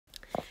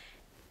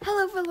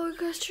fellow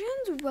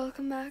equestrians,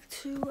 welcome back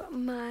to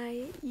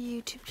my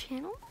YouTube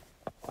channel.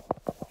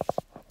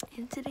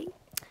 And today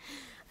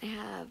I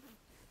have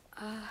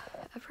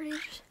a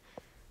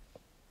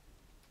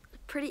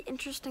pretty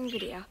interesting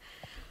video.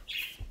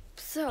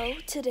 So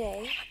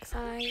today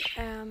I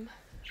am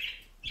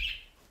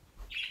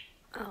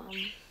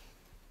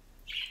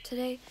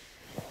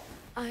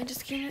I'm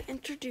just gonna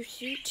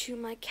introduce you to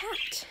my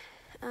cat.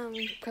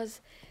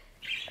 Because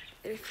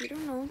if you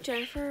don't know,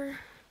 Jennifer,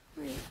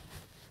 wait.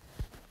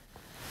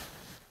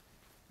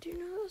 Do you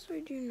know this or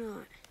do you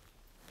not?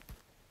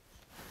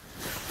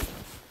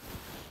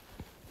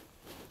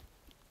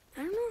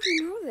 I don't know if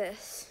you know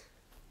this.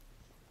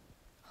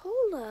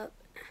 Hold up.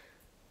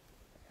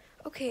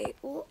 Okay,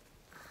 well,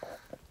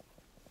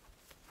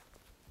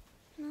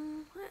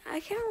 no, I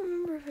can't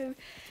remember if I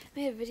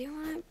made a video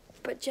on it,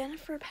 but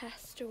Jennifer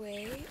passed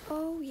away.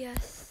 Oh,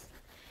 yes.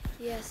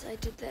 Yes, I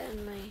did that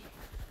in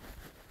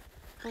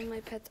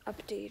my pet's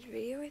update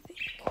video, I think.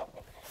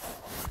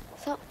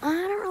 So, I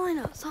don't really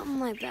know, something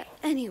like that.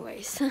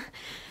 Anyways,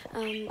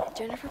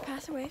 Jennifer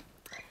passed away,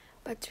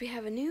 but we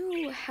have a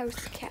new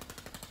house cat.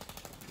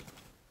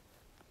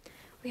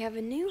 We have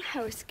a new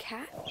house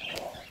cat.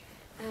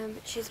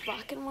 She's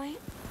black and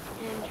white,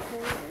 and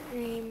her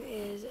name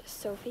is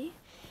Sophie.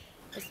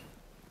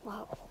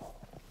 Well,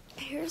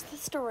 here's the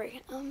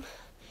story.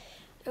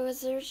 It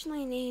was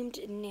originally named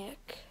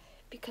Nick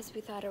because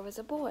we thought it was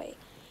a boy.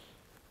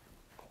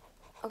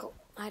 Oh,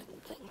 I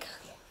didn't think.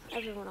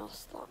 Everyone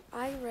else thought.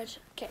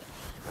 Okay.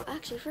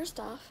 Actually, first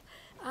off,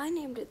 I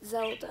named it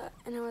Zelda,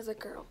 and it was a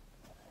girl.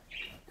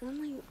 And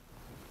then,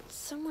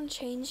 someone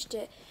changed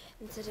it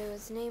and said it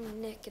was named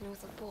Nick, and it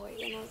was a boy.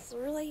 And I was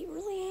really,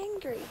 really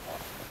angry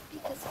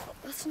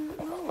because,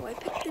 no, I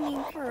picked the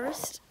name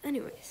first.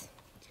 Anyways.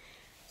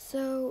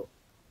 So,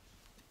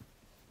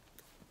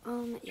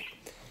 yeah.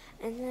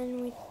 And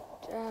then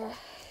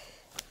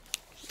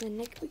then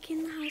Nick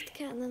became the house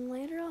cat, and then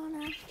later on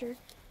after,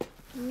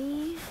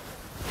 me,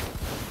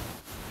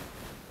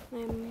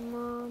 my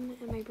mom,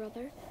 and my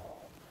brother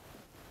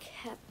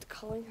kept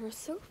calling her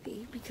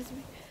Sophie because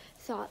we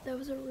thought that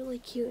was a really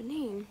cute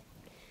name.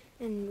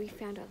 And we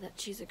found out that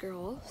she's a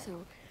girl,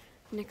 so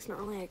Nick's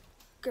not only a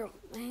girl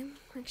name.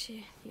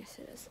 Actually, yes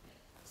it is.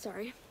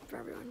 Sorry for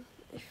everyone.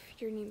 If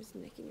your name is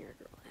Nick and you're a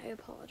girl, I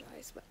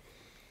apologize, but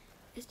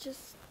it's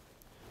just,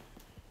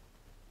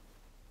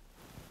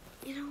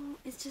 you know,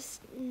 it's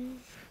just,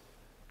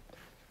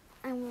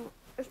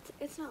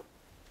 it's not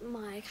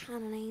my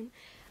kind of name.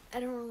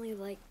 I don't really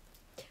like,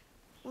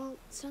 well,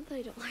 it's not that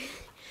I don't like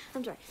it.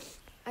 I'm sorry.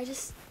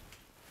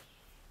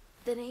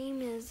 The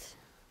name is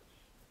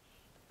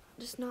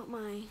just not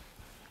my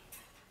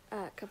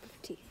cup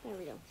of tea. There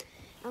we go.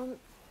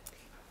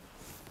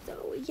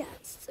 So,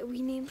 yes,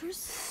 we named her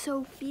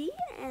Sophie,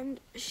 and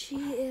she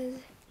is,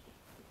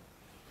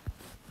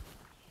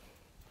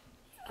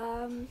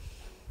 I don't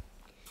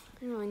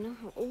really know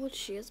how old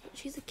she is, but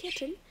she's a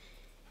kitten.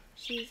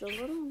 She's a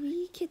little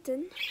wee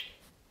kitten.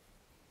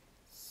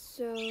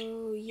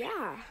 So,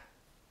 yeah.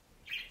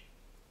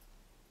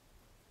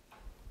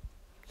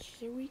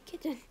 She's a wee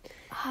kitten.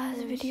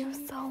 This video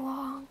is so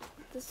long.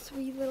 This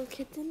sweet little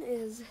kitten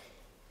is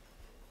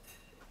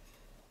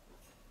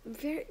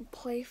very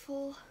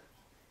playful.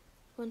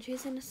 When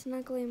she's in a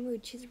snuggly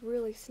mood, she's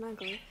really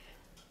snuggly.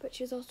 But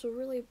she's also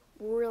really,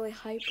 really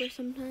hyper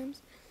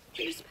sometimes.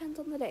 It just depends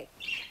on the day.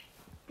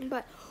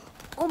 But,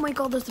 oh my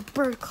god, there's a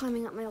bird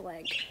climbing up my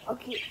leg.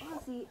 Okay,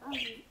 Ozzy, come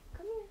here.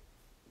 Come here.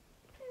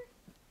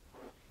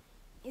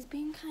 He's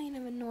being kind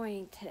of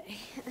annoying today.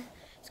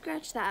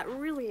 Scratch that,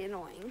 really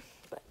annoying.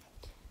 But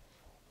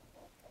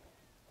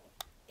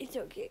it's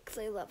okay, because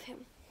I love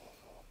him.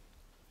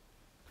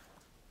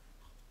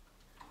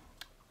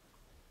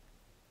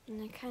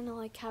 And I kind of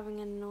like having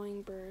an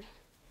annoying bird,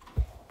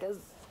 because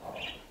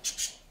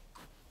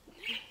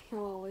he'll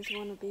always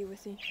want to be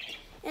with me.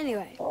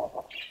 Anyway,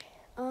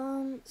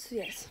 so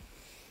yes,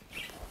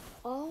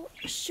 I'll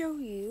show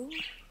you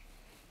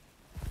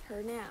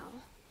her now.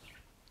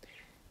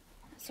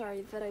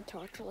 Sorry that I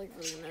talked for like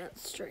 3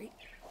 minutes straight.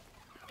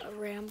 I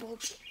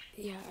rambled.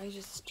 Yeah, I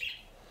just...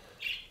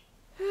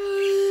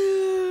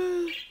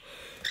 Oh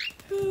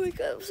my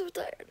god, I'm so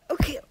tired.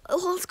 Okay,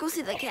 let's go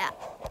see the cat.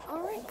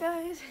 Alright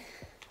guys,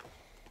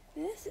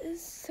 this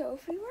is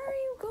Sophie. Where are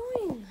you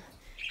going?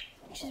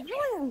 She's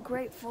really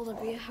ungrateful to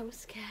be a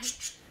house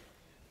cat.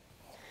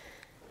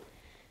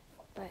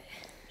 But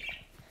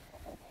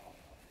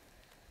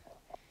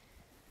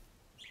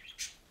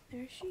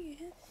there she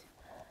is.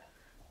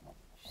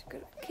 She's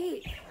good.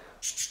 Kate,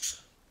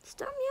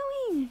 stop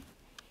meowing.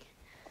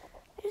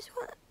 I just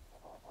want...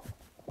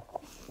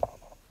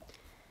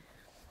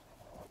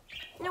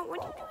 No, what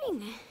are you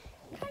doing?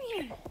 Come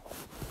here.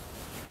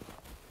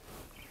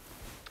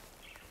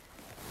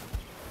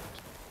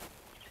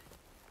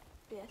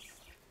 Yes,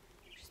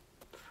 she's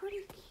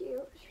pretty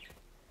cute.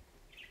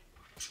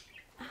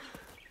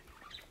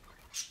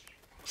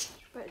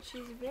 But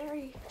she's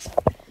very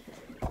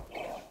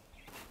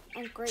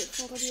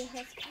ungrateful to be a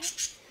house cat.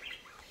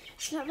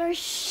 She's not very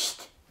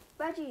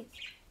budgies.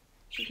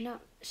 She's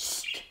not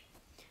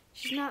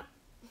She's not.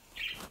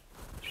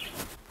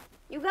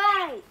 You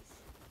guys!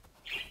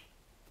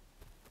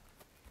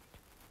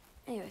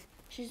 Anyways,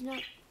 she's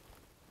not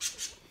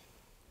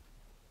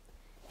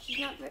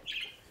very.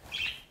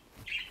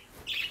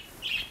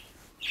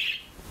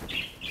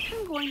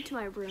 I'm going to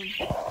my room.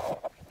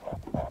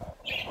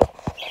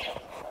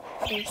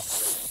 They're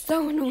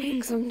so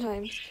annoying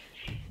sometimes.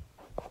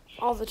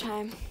 All the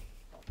time.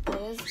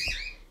 Liz.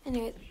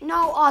 Anyways,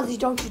 no, Ozzy,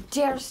 don't you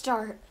dare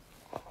start.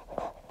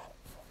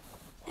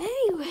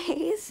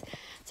 Anyways,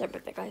 sorry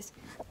about that, guys.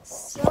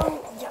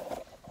 So, yeah.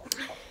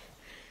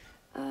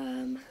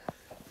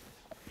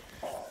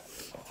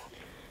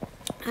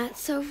 At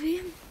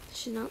Sophie,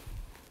 she's not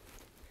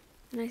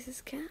the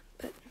nicest cat,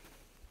 but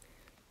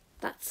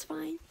that's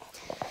fine.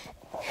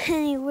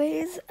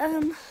 Anyways,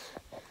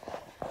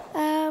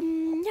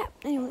 yeah,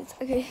 anyways,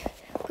 okay.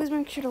 Please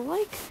make sure to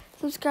like,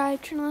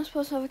 subscribe, turn on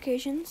post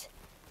notifications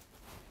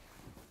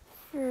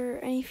for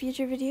any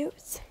future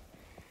videos.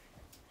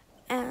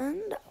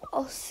 And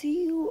I'll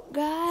see you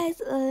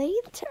guys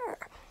later.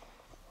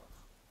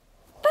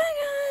 Bye,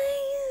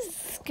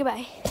 guys.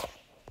 Goodbye.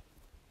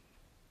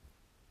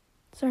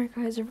 Sorry,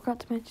 guys, I forgot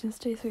to mention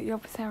stay sweet, you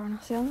always have, and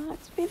I'll see you on the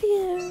next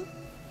video.